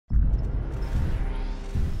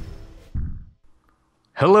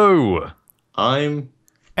Hello! I'm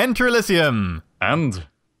EnterElysium! And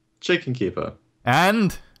Chicken Keeper.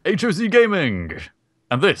 And HOC Gaming!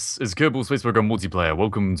 And this is Kerbal Space Program Multiplayer.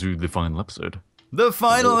 Welcome to the final episode. the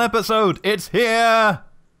final episode! It's here!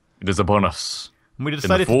 It is upon us. And we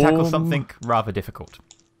decided to tackle form something rather difficult.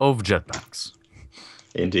 of jetpacks.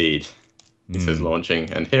 Indeed. It says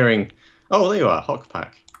launching and hearing. Oh, there you are,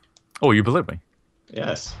 Hockpack. Oh, you believe me?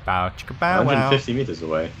 Yes. Bow chicka bow wow. 150 meters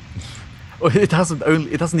away. Oh, it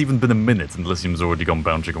hasn't even been a minute and Elysium's already gone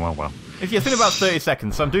bound chicken wow wow. It's been about 30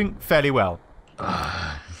 seconds, so I'm doing fairly well.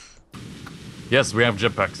 Yes, we have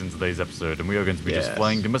jetpacks in today's episode, and we are going to be just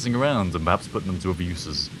flying and messing around and perhaps putting them to other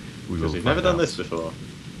uses. Because we've never done this before.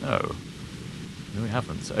 No. No, we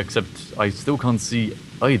haven't. Except I still can't see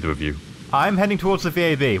either of you. I'm heading towards the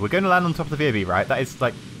VAB. We're going to land on top of the VAB, right? That is,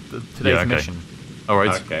 like, today's mission.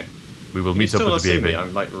 Alright. Okay. We will meet up with the VAB. Me.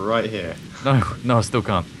 I'm like right here. No, I still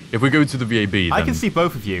can't. If we go to the VAB, then... I can see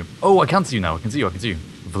both of you. Oh, I can see you now. I can see you.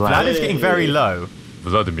 Vlad is getting very low.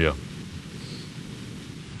 Vladimir.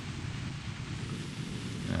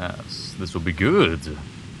 Yes, this will be good,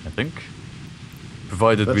 I think.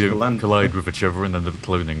 Provided we don't collide with each other and end up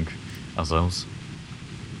cloning ourselves.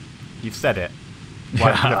 You've said it.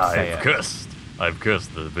 Why do you have to say I've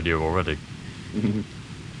cursed the video already.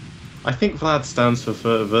 I think Vlad stands for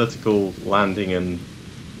vertical landing and...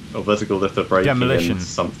 Or vertical lift of braking demolition. And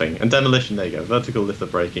something. And demolition, there you go. Vertical lift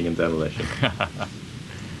of braking and demolition.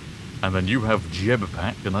 And then you have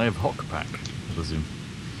Jetpack and I have Hockpack, I presume.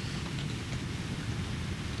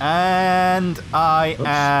 And I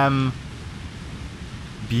am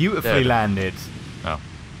beautifully landed. Oh.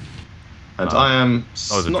 And I am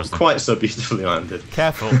not interesting. quite so beautifully landed.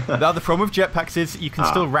 Careful. The other problem with jetpacks is you can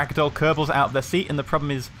still ragdoll Kerbals out of their seat, and the problem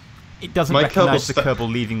is it doesn't recognise the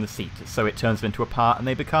Kerbal leaving the seat, so it turns them into a part and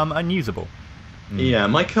they become unusable. Yeah,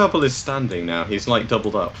 my Kerbal is standing now. He's like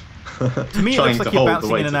doubled up. To me, it looks like you're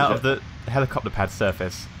bouncing in and out of the helicopter pad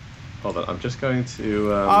surface. Hold on, I'm just going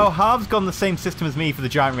to... Oh, Harv's gone the same system as me for the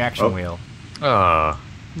giant reaction wheel. Ah.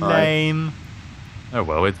 Lame. Oh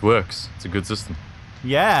well, it works. It's a good system.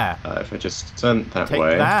 Yeah. If I just turn that Take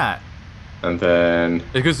way... that. And then...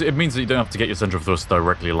 Because it means that you don't have to get your centre of thrust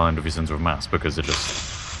directly aligned with your centre of mass, because it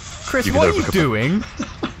just... Chris, what are you doing?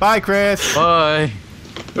 Bye, Chris. Bye.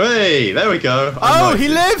 Hey, there we go. Oh, he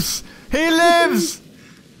lives! He lives!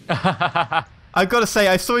 I've got to say,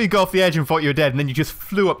 I saw you go off the edge and thought you were dead, and then you just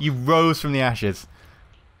flew up. You rose from the ashes.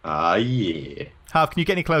 Ah, yeah. Harv, can you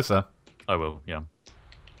get any closer? I will, yeah.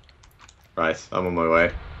 Right, I'm on my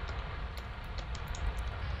way.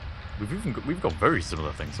 We've got very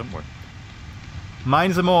similar things somewhere.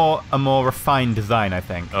 Mine's a more refined design, I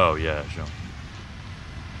think. Oh yeah, sure.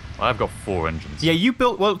 I've got 4 engines. Yeah, you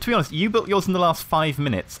built. Well, to be honest, you built yours in the last 5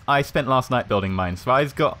 minutes. I spent last night building mine, so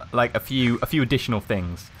I've got like a few additional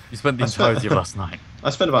things. You spent the entirety of last night. I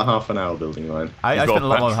spent about half an hour building mine. I spent a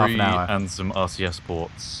lot more than half an hour. And some RCS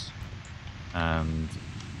ports, and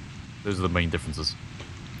those are the main differences.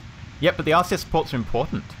 Yep, but the RCS ports are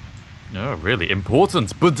important. Oh, really?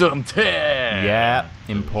 Important! Yeah,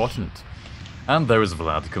 important. And there is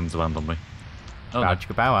Vlad come to land on me. Oh, Bow no.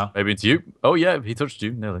 chicka bow wow. Maybe it's you. Oh yeah, he touched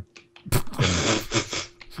you, nearly.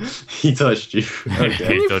 He touched you.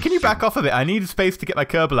 Okay. Can you back off a bit? I need space to get my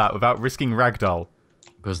Kerbal out without risking ragdoll.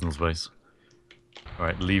 Personal space.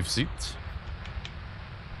 Alright, leave seat.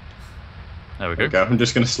 There we go. I'm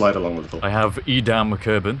just going to slide along a little. I have Edam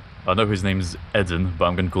Kerbin. I know his name's Eden, but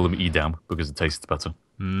I'm going to call him Edam because it tastes better.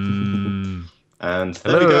 And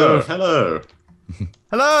there we go. Hello.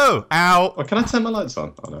 Hello! Ow! Oh, can I turn my lights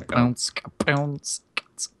on? Oh, no, I can't. Bounce, bounce.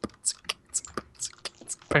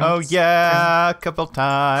 Oh yeah, Kerbal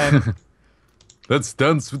time. Let's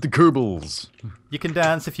dance with the Kerbals. You can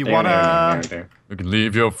dance if you wanna. You can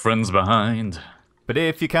leave your friends behind. But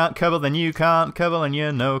if you can't Kerbal, then you can't Kerbal, and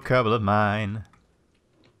you're no Kerbal of mine.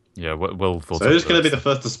 Yeah, well thought. So who's going to be the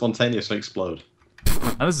first to spontaneously explode?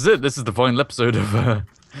 And this is it. This is the final episode of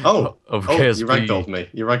KSP. You ragdolled me.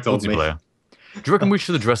 You ragdolled me. Do you reckon we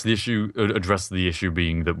should address the issue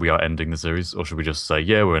being that we are ending the series, or should we just say,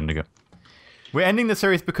 yeah, we're ending it? We're ending the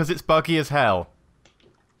series because it's buggy as hell.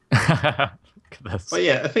 Well,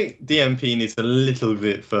 yeah, I think DMP needs a little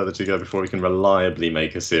bit further to go before we can reliably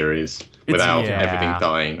make a series without everything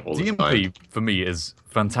dying all the time. DMP, for me, is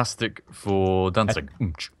fantastic for dancing.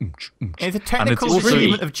 It's a technical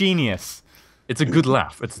achievement of genius. It's a good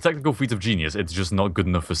laugh. It's a technical feat of genius. It's just not good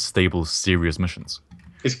enough for stable, serious missions.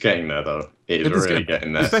 It's getting there, though. It is really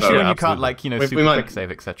getting there. Especially when you can't, like, super quick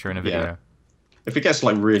save, etc. in a video. Yeah. If it gets,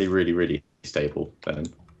 like, really, really, really stable, then...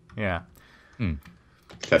 Yeah.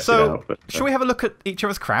 Test it out. But, shall we have a look at each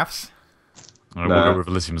other's crafts? We'll go with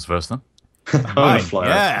Elysium's first, then. Mine,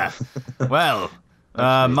 yeah. Well,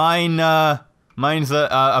 mine's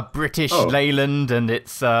a British Leyland, and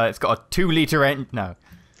it's got a 2-liter engine. No.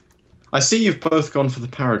 I see you've both gone for the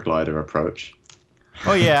paraglider approach.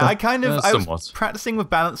 Oh yeah, I was somewhat. practicing with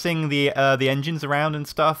balancing the engines around and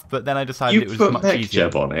stuff, but then I decided it was much easier. You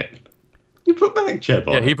put MechJeb on it. You put MechJeb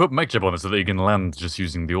on it. Yeah, he put MechJeb on it so that you can land just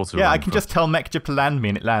using the auto. Yeah, I can just tell MechJeb to land me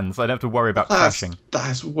and it lands. I don't have to worry about crashing.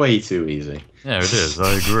 That's way too easy. Yeah, it is.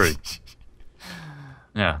 I agree.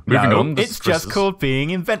 Yeah, moving on. It's just called being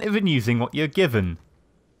inventive and using what you're given.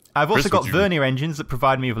 I've also got vernier engines that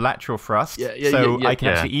provide me with lateral thrust, so I can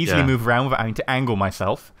actually easily move around without having to angle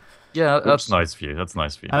myself. Yeah, that's nice for you. That's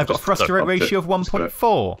nice for you. And I've got a thrust-to-weight ratio of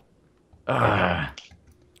 1.4.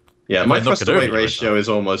 Yeah, my thrust-to-weight ratio is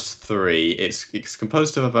almost 3. It's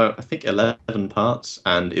composed of about, I think, 11 parts,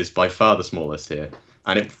 and is by far the smallest here.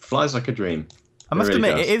 And it flies like a dream. I must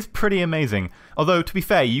admit, it is pretty amazing. Although, to be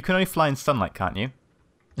fair, you can only fly in sunlight, can't you?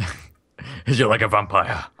 You're like a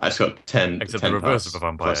vampire. It's got 10. Except 10 the reverse of a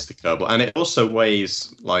vampire. Plus the Kerbal. And it also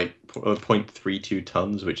weighs like 0.32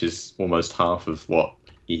 tons, which is almost half of what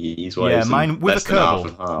EE's weighs. Yeah, mine with a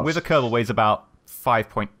Kerbal. With a Kerbal weighs about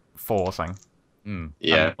 5.4 or something.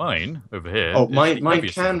 Yeah. And mine over here. Oh, mine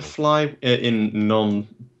can fly in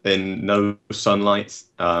no sunlight,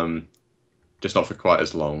 just not for quite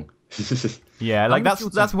as long. Yeah, like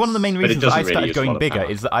that's one of the main reasons that I started going bigger,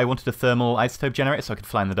 is that I wanted a thermal isotope generator so I could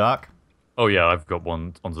fly in the dark. Oh yeah, I've got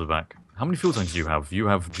one onto the back. How many fuel tanks do you have? You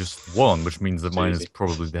have just one, which means that mine is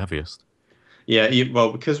probably the heaviest. Yeah,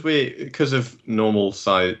 well, because of normal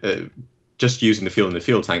size, just using the fuel in the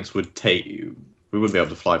fuel tanks would take. We wouldn't be able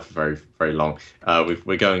to fly for very, very long.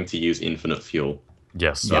 We're going to use infinite fuel.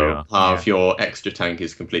 Yes, so half your extra tank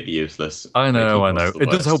is completely useless. I know. It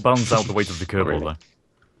does help balance out the weight of the Kerbal, though.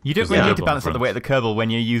 You don't really need to balance out the weight of the Kerbal when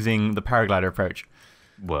you're using the paraglider approach.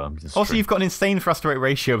 Well, also, you've got an insane thrust-to-weight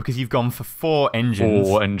ratio because you've gone for 4 engines.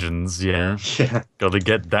 4 engines, yeah. Got to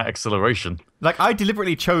get that acceleration. Like, I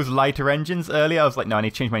deliberately chose lighter engines earlier. I was like, no, I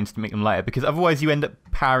need to change my engines to make them lighter, because otherwise you end up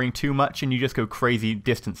powering too much and you just go crazy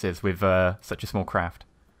distances with such a small craft.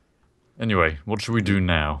 Anyway, what should we do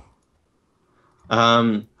now?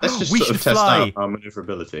 Let's just sort of test out our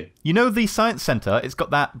maneuverability. You know the science center? It's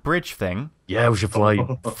got that bridge thing. Yeah, we should fly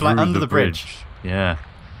under the bridge. Yeah.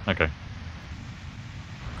 Okay.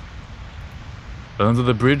 Under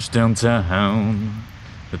the bridge downtown.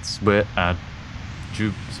 That's where I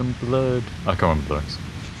drew some blood. I can't remember the lyrics.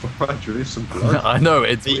 I drew some blood. I know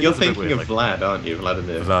You're thinking of Vlad, aren't you,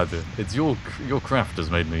 Vladimir? Vlad. It's your craft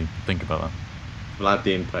has made me think about that. Vlad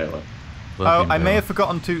the Impaler. I may have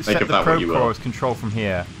forgotten to set the probe core as control from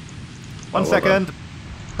here. One second.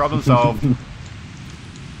 Problem solved.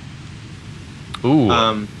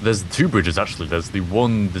 Ooh, there's 2 bridges actually. There's the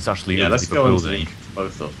one that's actually let's go building.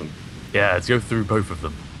 Both of them. Yeah, let's go through both of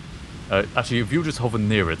them. Actually, if you just hover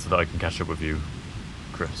near it so that I can catch up with you,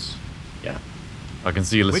 Chris. Yeah. I can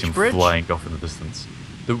see Elysium flying off in the distance.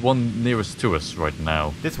 The one nearest to us right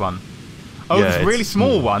now. This one? Oh, this really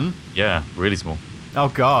small one? Yeah, really small. Oh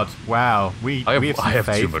god, wow. I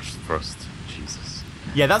have too much thrust. Jesus.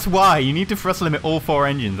 Yeah, that's why. You need to thrust limit all 4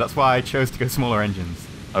 engines. That's why I chose to go smaller engines.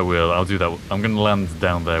 I will. I'll do that. I'm going to land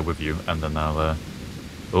down there with you, and then I'll...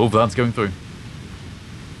 Oh, Vlad's going through.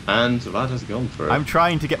 And Vlad has gone through. I'm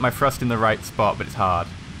trying to get my thrust in the right spot, but it's hard.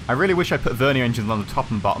 I really wish I put vernier engines on the top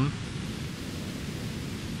and bottom.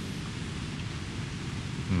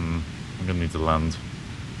 I'm going to need to land.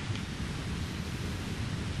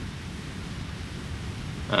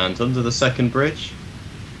 And under the second bridge.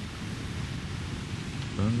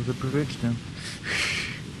 Under the bridge down.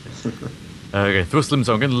 Okay, thrust limit.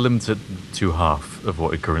 So I'm going to limit it to half of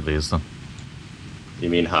what it currently is, then. You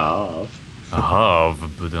mean half? A half,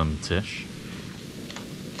 but tish.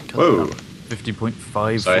 Whoa.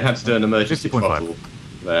 50.5. So I had to do an emergency throttle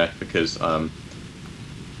there because I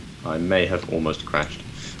may have almost crashed.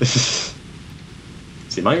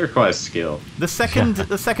 See, mine requires skill. The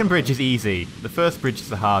second bridge is easy. The first bridge is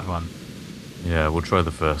the hard one. Yeah, we'll try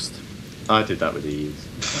the first. I did that with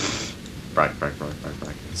ease. Brag.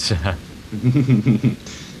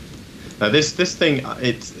 Now this thing,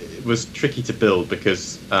 it was tricky to build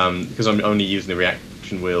because I'm only using the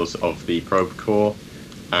reaction wheels of the probe core,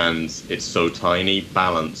 and it's so tiny.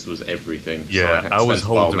 Balance was everything. Yeah, so I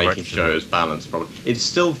was making sure it was balanced properly. It's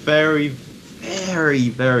still very, very,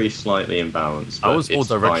 very slightly imbalanced. I was all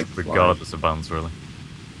direction regardless of balance, really.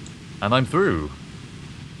 And I'm through.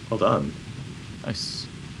 Well done. Nice.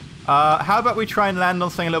 How about we try and land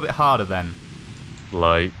on something a little bit harder then?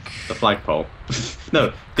 Like the flagpole.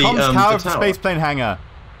 No, the comms tower of the spaceplane hangar.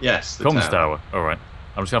 Yes, the comms tower. All right.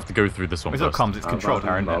 I'm just gonna have to go through this one first. first. It's not comms. It's control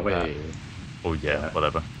tower, isn't it? Oh yeah,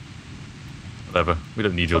 whatever. Whatever. We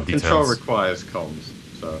don't need your details. Control requires comms,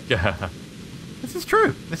 so... Yeah. This is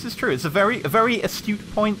true. This is true. It's a very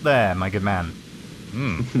astute point there, my good man.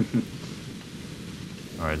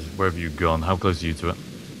 Alright, where have you gone? How close are you to it?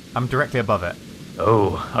 I'm directly above it.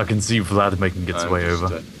 Oh, I can see Vlad making its way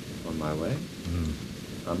over. On my way.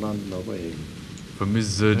 I'm on my way. For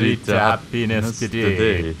misery to happiness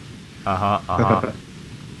today. Yeah,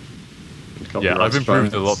 I've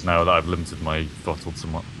improved a lot now that I've limited my throttle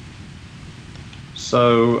somewhat.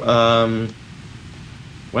 So,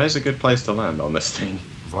 where's a good place to land on this thing?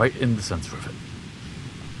 Right in the centre of it.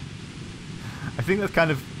 I think that's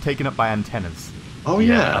kind of taken up by antennas. Oh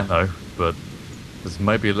yeah, I know, but there's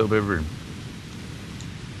maybe a little bit of room.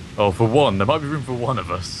 Oh, for one, there might be room for one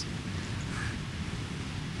of us.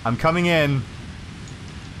 I'm coming in.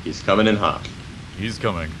 He's coming in hot. He's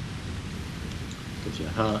coming. Cause you're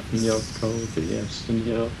hot and you're cold, yes, and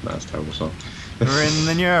you're... That's a terrible song. You're in,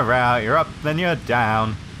 then you're out, you're up, then you're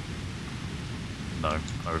down. No,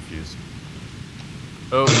 I refuse.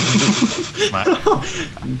 Oh, smack.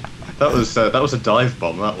 That was a dive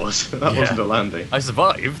bomb, that was. That wasn't a landing. I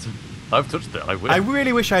survived. I've touched it, I win. I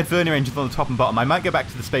really wish I had vernier engines on the top and bottom. I might go back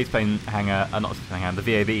to the spaceplane hangar, not spaceplane hangar,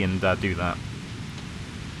 the VAB, and do that.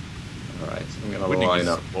 Alright, I'm gonna Winning line is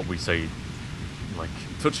up. what we say, like,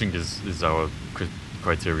 touching is our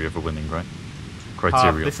criteria for winning, right?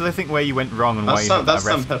 Criteria. This is, I think, where you went wrong and why you have That's that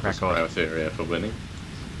some rest purpose record. criteria for winning.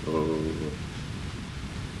 Oh.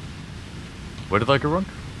 Where did I go wrong?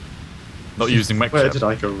 Not using mech Where chat. did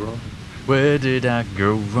I go wrong? Where did I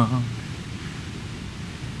go wrong?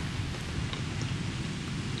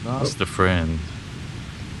 Lost a friend.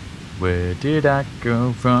 Where did I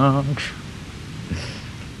go wrong?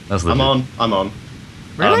 That's legit. I'm on.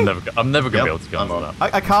 Really? I'm never gonna Yep, be able to get I'm onto on.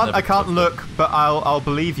 that. I can't look, but I'll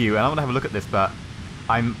believe you, and I want to have a look at this, but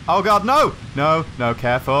I'm... Oh god, no! No,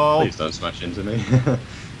 careful! Please don't smash into me.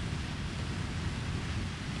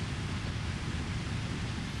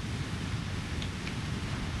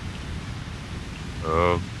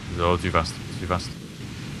 Oh, too fast, too fast.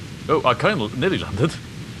 Oh, I kind of nearly landed.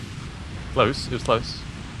 Close, it was close.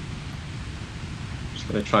 Just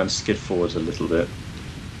gonna try and skid forwards a little bit.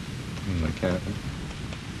 If I can.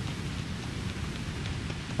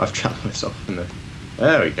 I've trapped myself in there.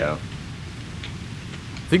 There we go.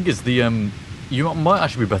 Thing is, you might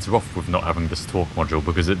actually be better off with not having this talk module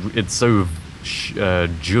because it's so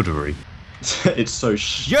juddery. It's so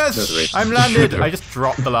Yes! I'm landed! I just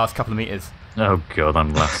dropped the last couple of meters. Oh god,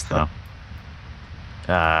 I'm last now.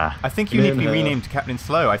 I think you need to be renamed to Captain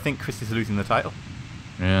Slow. I think Chris is losing the title.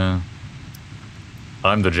 Yeah.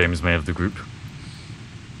 I'm the James May of the group.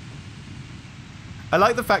 I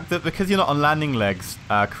like the fact that because you're not on landing legs,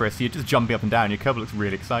 Chris, you're just jumping up and down. Your Kerbal looks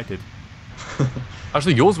really excited.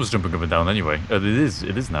 Actually, yours was jumping up and down anyway. It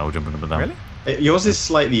is now jumping up and down. Really? Yours is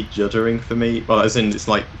slightly juddering for me. Well, as in it's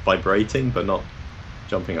like vibrating, but not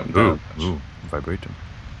jumping up and down. Ooh, vibrating.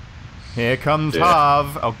 Here comes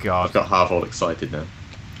Harv. Oh god. I've got Harv all excited now.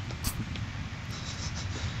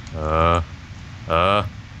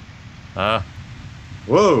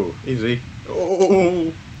 Whoa, easy.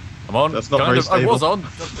 Oh, I'm on. That's not very stable. I was on.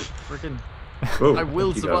 Freaking. whoa, I will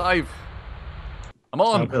off you go. survive. I'm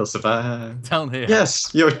on. I will survive. Down here.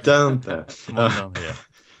 Yes, you're down there. I'm on down here.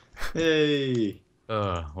 Hey.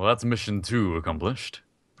 Well, that's mission 2 accomplished.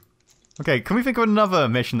 Okay, can we think of another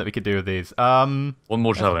mission that we could do with these? One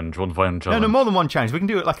more challenge, one final challenge. No, more than one challenge. We can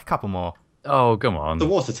do it like a couple more. Oh, come on. The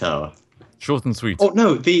water tower. Short and sweet. Oh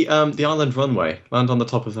no, the island runway. Land on the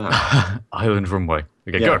top of that. Island runway.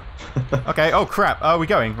 Okay, Yeah. go. Okay, oh crap. Are we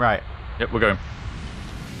going? Right. Yep, we're going.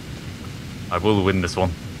 I will win this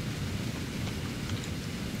one.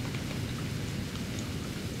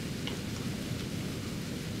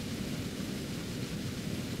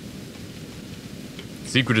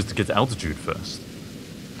 Secret is to get to altitude first.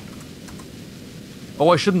 Oh,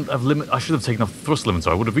 I shouldn't have I should have taken off the thrust limiter.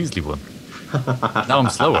 I would have easily won. Now I'm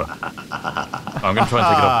slower. I'm going to try and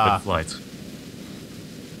take it off mid-flight.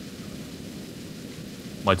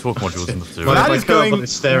 My torque module isn't enough to... Well, Vlad is going...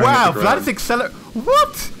 Wow, Vlad is accelerating...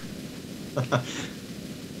 What?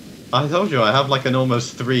 I told you, I have like an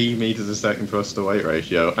almost 3 meters a second thrust to weight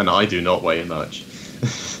ratio, and I do not weigh much.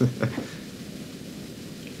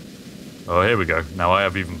 Oh, here we go. Now I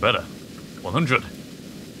have even better. 100.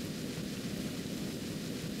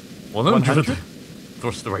 100.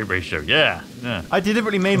 Thrust to weight ratio. Yeah. I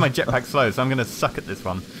deliberately made my jetpack slow, so I'm going to suck at this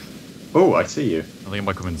one. Oh, I see you. I think I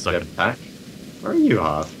might come in second. Jetpack. Where are you,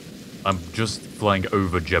 Harv? I'm just flying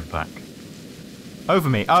over Jetpack. Over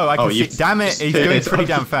me. Oh, I can see. Damn it, he's going pretty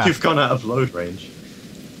damn fast. You've gone out of load range.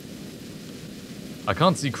 I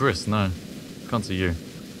can't see Chris, no. Can't see you.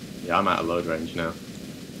 Yeah, I'm out of load range now.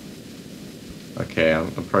 Okay, I'm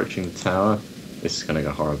approaching the tower. This is gonna go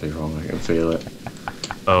horribly wrong. I can feel it.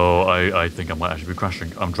 Oh, I think I might actually be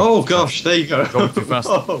crashing. I'm dropping. Oh gosh, there you go. Dropping too fast.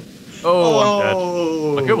 Oh,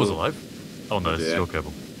 I'm dead. My Kerbal's alive. Oh no, this is your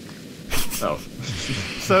Kerbal. Oh.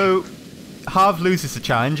 So, Harv loses the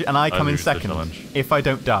challenge, and I come in lose the second challenge. if I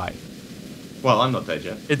don't die. Well, I'm not dead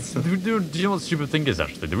yet. It's. Do you know what the stupid thing is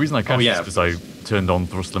actually? The reason I crashed is because I turned on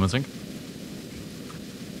thrust limiting.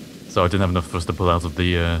 So I didn't have enough thrust to pull out of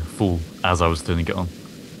the full as I was turning it on.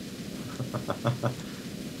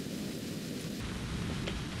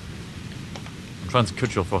 I'm trying to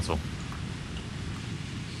cut your throttle.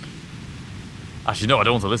 Actually, no, I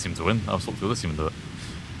don't want Elysium to win. I'll swap to Elysium and do it.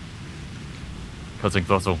 Cutting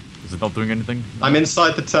throttle. Is it not doing anything? No. I'm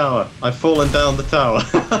inside the tower. I've fallen down the tower.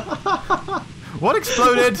 What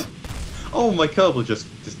exploded? Oh, my Kerbal just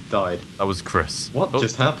died. That was Chris. What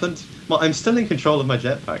just happened? Well, I'm still in control of my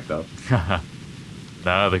jetpack, though.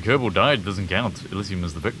 Nah, the Kerbal died. Doesn't count. Elysium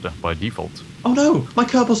is the victor by default. Oh no, my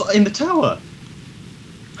Kerbal's in the tower.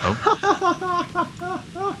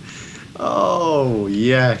 Oh. Oh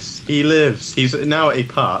yes, he lives. He's now a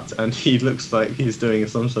part, and he looks like he's doing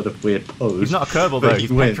some sort of weird pose. He's not a Kerbal though.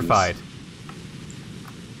 He's petrified.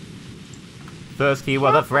 First he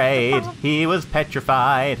was afraid. He was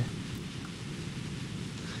petrified.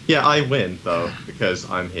 Yeah, I win though because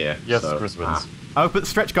I'm here. Yes, so, Chris wins. Oh, but the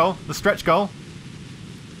stretch goal. The stretch goal.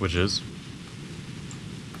 Which is?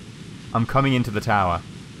 I'm coming into the tower.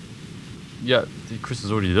 Yeah, Chris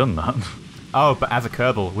has already done that. Oh, but as a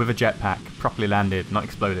Kerbal, with a jetpack, properly landed, not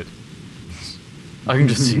exploded. I can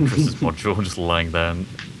just see Chris's module just lying there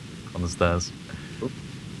on the stairs.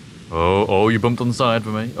 Oh, you bumped on the side for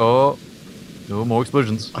me. Oh, more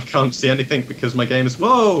explosions. I can't see anything because my game is.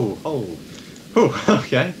 Whoa! Oh,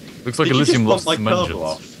 okay. Looks like Did Elysium you just lost bump some my Kerbal engines.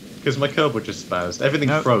 off? Because my Kerbal just spazzed. Everything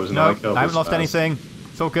froze and no, my Kerbal I haven't lost spazzed. anything.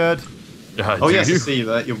 It's all good. Yeah, Oh yes, I see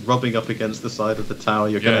that. You're rubbing up against the side of the tower.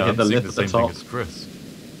 You're going to hit the lip at the top. Thing as Chris.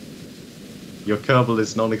 Your Kerbal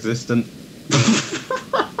is non-existent.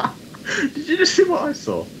 Did you just see what I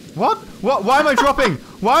saw? What? What? Why am I dropping?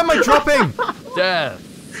 Why am I dropping? Death!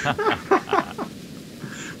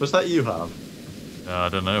 Was that you, Harv? I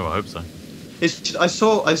don't know, I hope so. I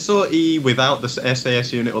saw E without the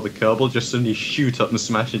SAS unit or the Kerbal just suddenly shoot up and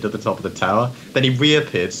smash into the top of the tower. Then he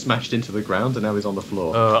reappeared, smashed into the ground, and now he's on the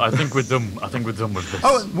floor. I think we're done. I think we're done with this.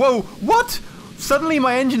 Oh, whoa! What? Suddenly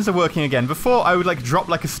my engines are working again. Before I would like drop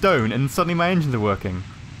like a stone, and suddenly my engines are working.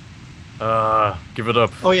 Give it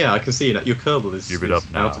up. Oh yeah, I can see that. Your Kerbal is Give it up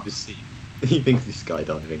now. out of his seat. He thinks he's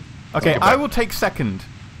skydiving. Okay, I will take second.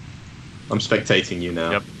 I'm spectating you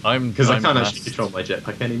now. Yep, Because I can't last. actually control my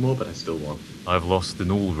jetpack anymore, but I still won. I've lost in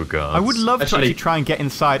all regards. I would love to Actually- actually try and get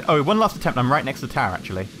inside. Oh, one last attempt. I'm right next to the tower,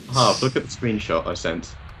 actually. Harv, look at the screenshot I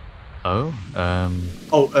sent. Oh,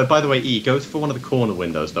 Oh, by the way, E, go for one of the corner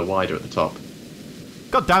windows. They're wider at the top.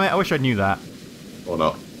 God damn it! I wish I knew that. Or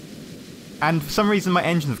not. And for some reason, my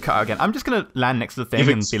engines have cut out again. I'm just gonna land next to the thing You've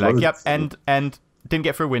and be like, "Yep, exploded. end. Didn't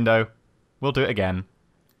get through a window. We'll do it again."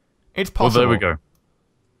 It's well, possible. there we go.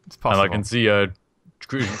 It's possible. And I can see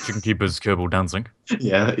Chicken Keeper's Kerbal dancing.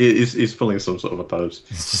 Yeah, he's pulling some sort of a pose.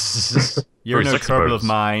 You're Very no sexy Kerbal pose. of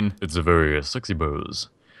mine. It's a very sexy pose.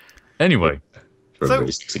 Anyway, For a So,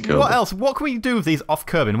 very sexy Kerbal. what else? What can we do with these off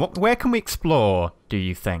Kerbin? Where can we explore? Do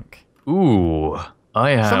you think? ooh,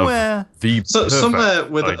 I have Somewhere- the So, perfect somewhere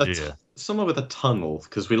with idea. somewhere with a tunnel,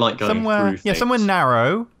 because we like going Somewhere, through things. somewhere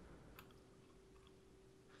narrow.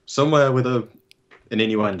 Somewhere with an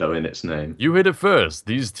innuendo in its name. You hit it first.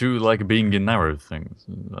 These two like being in narrow things.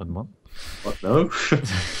 What? What? No.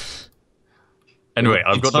 Anyway,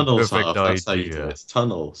 I've got the tunnels, perfect Harv, that's how you do idea. it.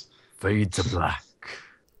 Tunnels. Fade to black.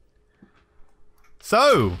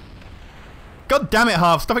 So, God damn it,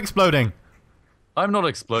 Harv! Stop exploding. I'm not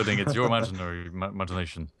exploding. It's your imaginary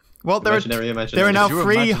imagination. Well, there Imaginary. are now It's your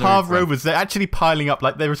 3 imaginary Harv friend. rovers. They're actually piling up.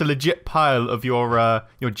 Like there is a legit pile of your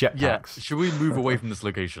jetpacks. Yeah. Should we move away from this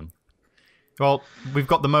location? Well, we've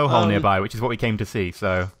got the mohole nearby, which is what we came to see.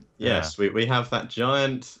 So Yes, we have that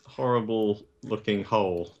giant, horrible-looking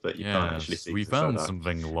hole that you can't actually see. we with the found sonar.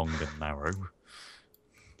 something long and narrow.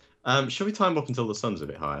 Should we time up until the sun's a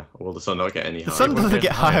bit higher, or will the sun not get any the higher? sun won't doesn't get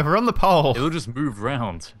get higher. higher. We're on the pole. It'll just move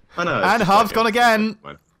round. I know. And Harv's gone again.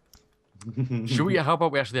 Should we? How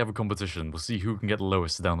about we actually have a competition? We'll see who can get the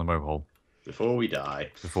lowest down the mohole Before we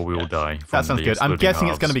die. before we all die. That from sounds the good. I'm exploding guessing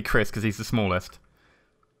it's going to halves. be Chris because he's the smallest.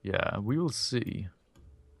 Yeah, we will see.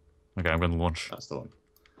 Okay, I'm going to launch. That's the one.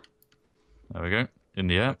 There we go. In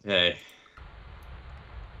the air. Okay.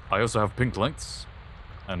 I also have pink lights,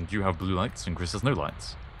 and you have blue lights, and Chris has no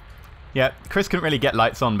lights. Yeah, Chris couldn't really get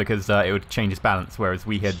lights on because it would change his balance, whereas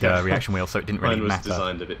we had reaction wheels, so it didn't really Mine was matter.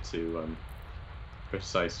 designed a bit too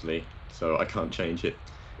precisely, so I can't change it.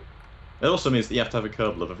 It also means that you have to have a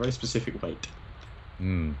Kerbal of a very specific weight.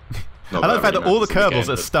 Hmm. I like the fact that all the Kerbals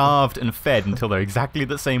are starved and fed until they're exactly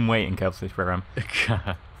the same weight in Kerbal Space Program.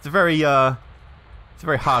 It's a very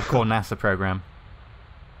hardcore NASA program.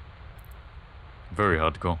 Very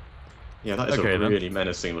hardcore. Yeah, that is a really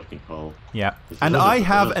menacing looking hole. Yeah, and I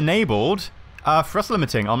have enabled thrust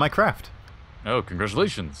limiting on my craft. Oh,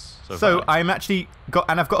 congratulations! So I'm actually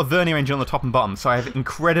and I've got a vernier engine on the top and bottom, so I have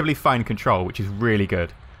incredibly fine control, which is really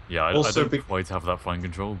good. Yeah, I don't quite have that fine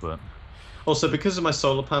control, but... Also, because of my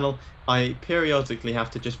solar panel, I periodically have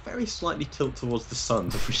to just very slightly tilt towards the sun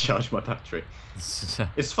to recharge my battery.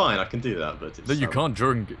 It's fine, I can do that, but it's... No, you can't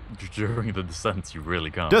during the descent, you really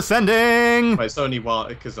can't. Descending! Well, it's only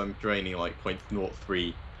because I'm draining like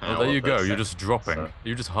 0.03 power. Oh, there you go, you're second, just dropping. so.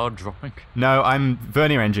 You're just hard dropping. No, I'm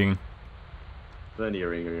vernier engine.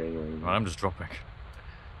 Verniering. I'm just dropping.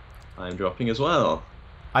 I'm dropping as well.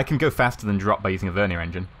 I can go faster than drop by using a vernier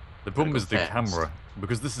engine. The problem is the camera.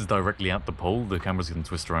 Because this is directly at the pole, the camera's going to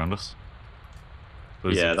twist around us.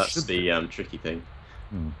 Yeah, that's the tricky thing.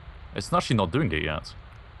 It's actually not doing it yet.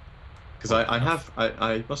 Because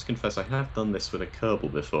I must confess, I have done this with a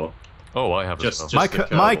Kerbal before. Oh, I have as well.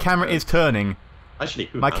 My camera is turning. Actually,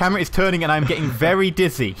 my camera is turning and I'm getting very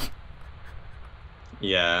dizzy.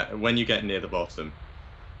 Yeah, when you get near the bottom,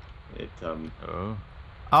 it Oh.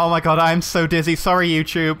 Oh my god, I'm so dizzy. Sorry,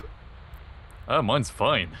 YouTube. Oh, mine's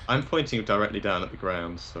fine. I'm pointing directly down at the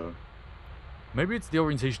ground, so... Maybe it's the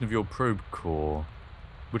orientation of your probe core.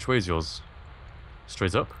 Which way is yours?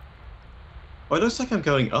 Straight up? Oh, it looks like I'm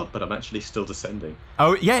going up, but I'm actually still descending.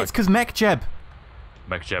 Oh, yeah, it's because MechJeb.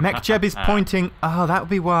 MechJeb is pointing... Oh, that would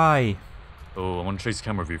be why. Oh, I want to chase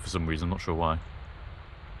camera view for some reason. I'm not sure why.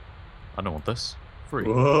 I don't want this. Free.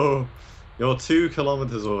 Whoa! You're 2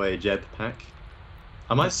 kilometers away, Jetpack.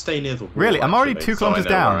 I might stay near the wall. Really? I'm already actually, 2 kilometers so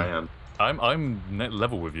I know down. where I am. I'm net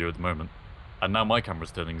level with you at the moment. And now my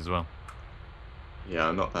camera's turning as well. Yeah,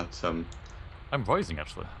 I'm not that I'm rising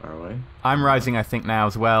actually. far away. I'm rising, I think, now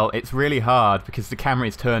as well. It's really hard because the camera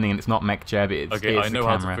is turning and it's not MechJeb. It's I know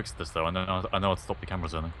how the camera. to fix this though. I know how to stop the camera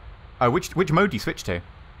turning. Oh, which mode do you switch to?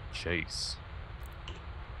 Chase.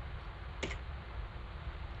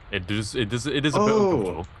 It is a bit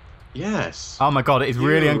uncomfortable. Yes. Oh my god, it is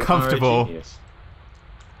really You uncomfortable. are a genius.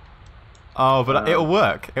 Oh, but it'll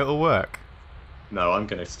work. It'll work. No, I'm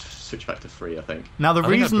going to switch back to free, I think. Now, the I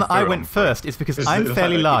think reason that I prefer went on free. first is because Is I'm the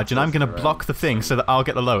fairly fact that large it and I'm going to tilts block around, the thing so- so that I'll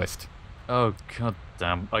get the lowest. Oh god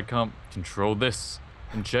damn! I can't control this.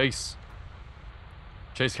 And Chase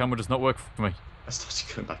camera does not work for me. I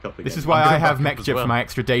started going back up again. This is why I'm I going have back up as MechJeb well. for my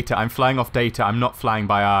extra data. I'm flying off data. I'm not flying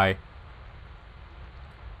by eye.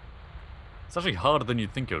 It's actually harder than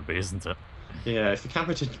you'd think it would be, isn't it? Yeah, if the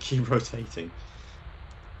camera didn't keep rotating.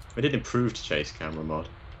 We did improved chase camera mod.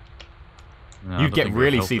 No, I You'd don't get think we're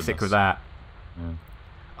really helping seasick this. with that. Yeah.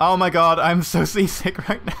 Oh my god, I'm so seasick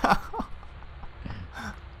right now.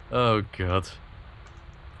 Oh god.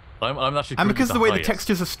 I'm actually. And because of the way the highest.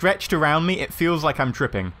 textures are stretched around me, it feels like I'm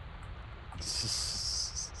tripping.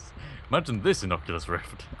 Imagine this in Oculus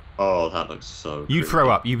Rift. Oh, that looks so You creepy. throw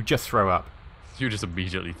up. You just throw up. You just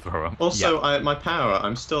immediately throw up. Also, my power,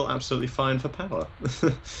 I'm still absolutely fine for power. Which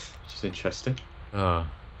is interesting. Wow,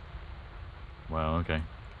 okay.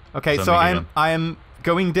 Okay, Send so me again. I am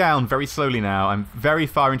going down very slowly now. I'm very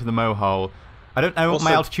far into the moe hole. I don't know what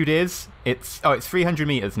my Also- altitude is. It's 300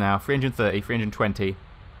 meters now. 330, 320.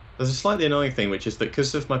 There's a slightly annoying thing, which is that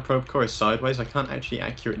because of my probe core is sideways, I can't actually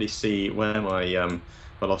accurately see where my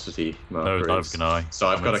velocity marker neither is. can I. So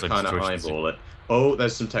I've I'm got in to the same kind of situation as you. eyeball it. Oh,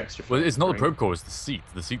 there's some texture. Well, it's not the filtering. probe core; it's the seat.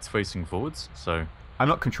 The seat's facing forwards, so I'm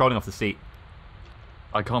not controlling off the seat.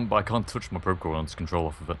 I can't touch my probe core and control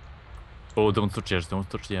off of it. Oh, don't touch the edge! Don't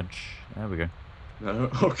touch the edge. There we go. No,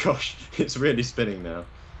 oh gosh, it's really spinning now.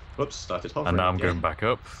 Whoops, started hovering. And now I'm again. going back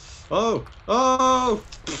up. Oh! Oh!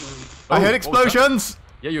 I heard what was that? explosions!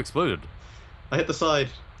 Yeah, you exploded. I hit the side.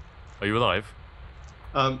 Are you alive?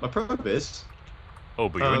 My probe is. Oh,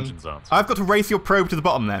 but your Um, engines aren't. I've got to race your probe to the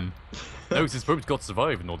bottom then. No, because this probe's got to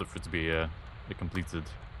survive in order for it to be a completed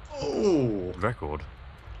Oh! record.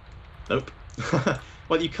 Nope.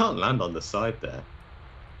 Well, you can't land on the side there.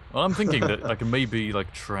 Well, I'm thinking that I can maybe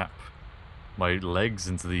like trap my legs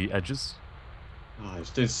into the edges. Oh,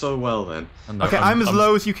 it's doing so well then. And Okay, I'm as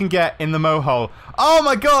low as you can get in the moe hole. Oh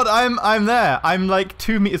my god, I'm there. I'm like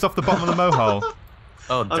 2 meters off the bottom of the moe hole.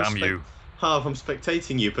 Oh, damn I'm you. Harv, I'm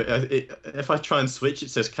spectating you, but if I try and switch, it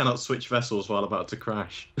says cannot switch vessels while about to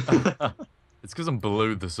crash. It's because I'm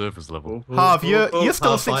below the surface level. Harv, you're still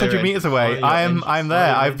Harv, 600 fire meters engines, away. fire I'm there.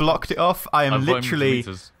 engines, I've blocked it off. I am I'm 500 literally.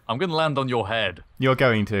 meters. I'm gonna land on your head. You're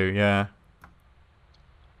going to, yeah.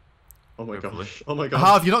 Oh my Hopefully. gosh. Oh my gosh.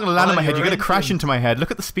 Harv, you're not going to land on my head. Fire You're going to crash engines. into my head.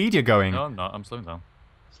 Look at the speed you're going. No, I'm not. I'm slowing down.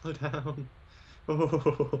 Slow down. Oh,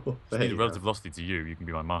 Just there need you a go. relative velocity to you. You can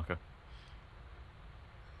be my marker.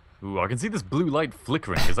 Ooh, I can see this blue light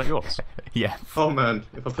flickering. Is that yours? Yeah. Oh man,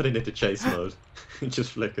 if I put it into chase mode, it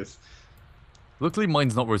just flickers. Luckily,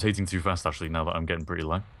 mine's not rotating too fast, actually, now that I'm getting pretty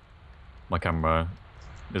low. My camera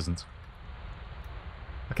isn't.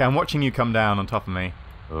 Okay, I'm watching you come down on top of me.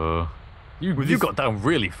 You got down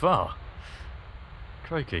really far.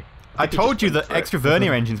 Crikey. I think it told just you went that for it. extra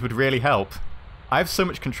vernier engines would really help. I have so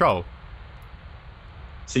much control.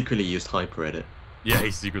 Secretly used hyper edit. Yeah,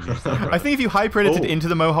 he secretly used that, I right? think if you hyper-edited Oh. into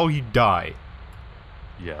the mohole, you die.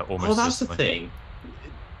 Yeah, almost. Oh, that's the certainly. thing.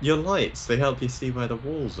 Your lights, they help you see where the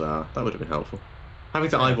walls are. That would have been helpful.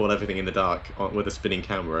 Having to eyeball everything in the dark with a spinning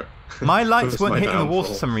camera. My lights was weren't my hitting the walls for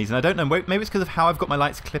downfall. some reason. I don't know. Maybe it's because of how I've got my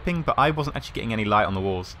lights clipping, but I wasn't actually getting any light on the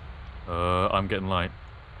walls. I'm getting light.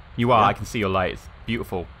 You are. Yeah. I can see your light. It's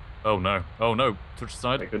beautiful. Oh no. Oh no. Touch the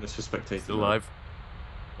side. Thank goodness for spectators. Still alive.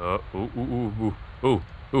 Ooh.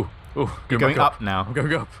 You're going up now. I'm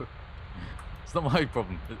going up. It's not my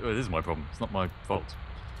problem. It is my problem. It's not my fault.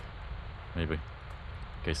 Maybe.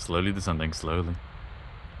 Okay, slowly descending, slowly.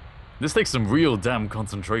 This takes some real damn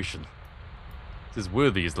concentration. This is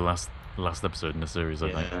worthy as the last episode in the series,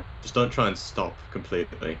 I think. Yeah. Just don't try and stop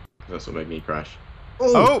completely. 'Cause that's what made me crash.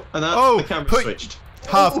 Oh! And that's Oh! the camera Put- switched.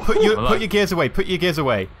 Harv, put I like- your gears away. Put your gears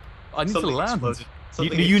away. I need Something to land. exploded.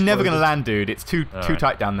 Something You're never going to exploded. land, dude. It's too Alright.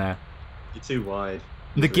 tight down there. You're too wide.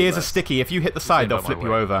 The Just gears are reverse. sticky. If you hit the side, they'll about my flip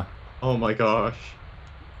you way. over. Oh my gosh.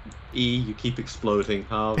 You keep exploding.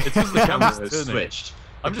 How? It's because the camera's is turning. switched.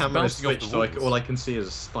 I'm The just camera is bouncing off the switched, so walls. all I can see is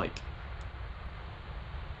a spike.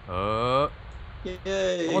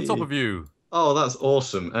 Yay! I'm on top of you. Oh, that's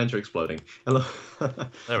awesome. And you're exploding. Hello.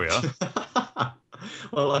 There we are.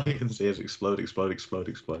 All I can see is explode. Oh, that's it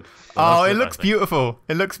it, looks I think. beautiful.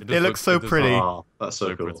 It looks does look- so it does pretty. Oh, that's so,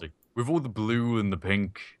 So cool. pretty. With all the blue and the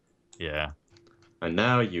pink. Yeah. And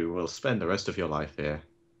now you will spend the rest of your life here.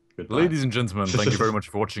 Goodbye. Ladies and gentlemen, thank you very much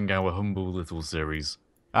for watching our humble little series.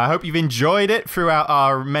 I hope you've enjoyed it throughout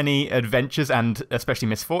our many adventures and especially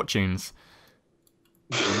misfortunes.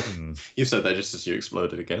 You said that just as you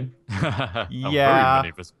exploded again. Yeah. Yeah.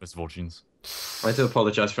 Very many misfortunes. I do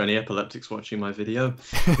apologise for any epileptics watching my video.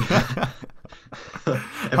 Every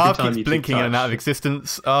Harv time keeps you blinking in and out of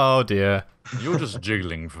existence. Oh dear. You're just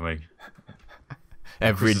jiggling for me.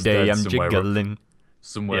 Every Chris is day dead I'm somewhere. jiggling.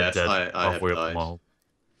 Somewhere Yes, dead, I have halfway up the died. mall.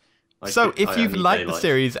 So, if you've need liked the daylight.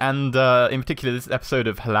 series, and in particular this episode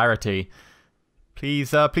of Hilarity, please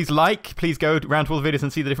please go around to all the videos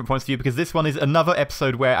and see the different points of view, because this one is another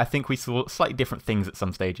episode where I think we saw slightly different things at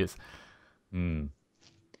some stages. And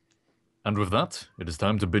with that, it is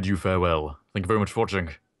time to bid you farewell. Thank you very much for watching,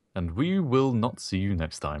 and we will not see you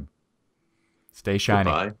next time. Stay shiny.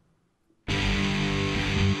 Goodbye.